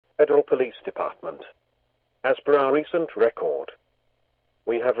Federal Police Department. As per our recent record,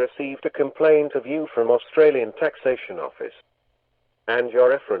 we have received a complaint of you from Australian Taxation Office, and your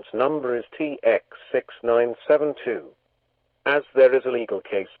reference number is TX6972. As there is a legal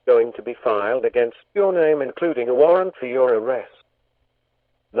case going to be filed against your name, including a warrant for your arrest.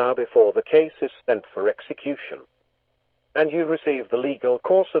 Now, before the case is sent for execution, and you receive the legal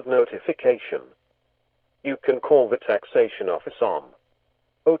course of notification, you can call the Taxation Office on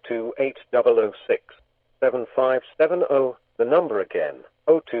 02806 7570, the number again,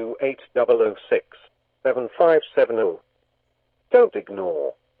 02806 7570. Don't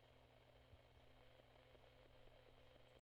ignore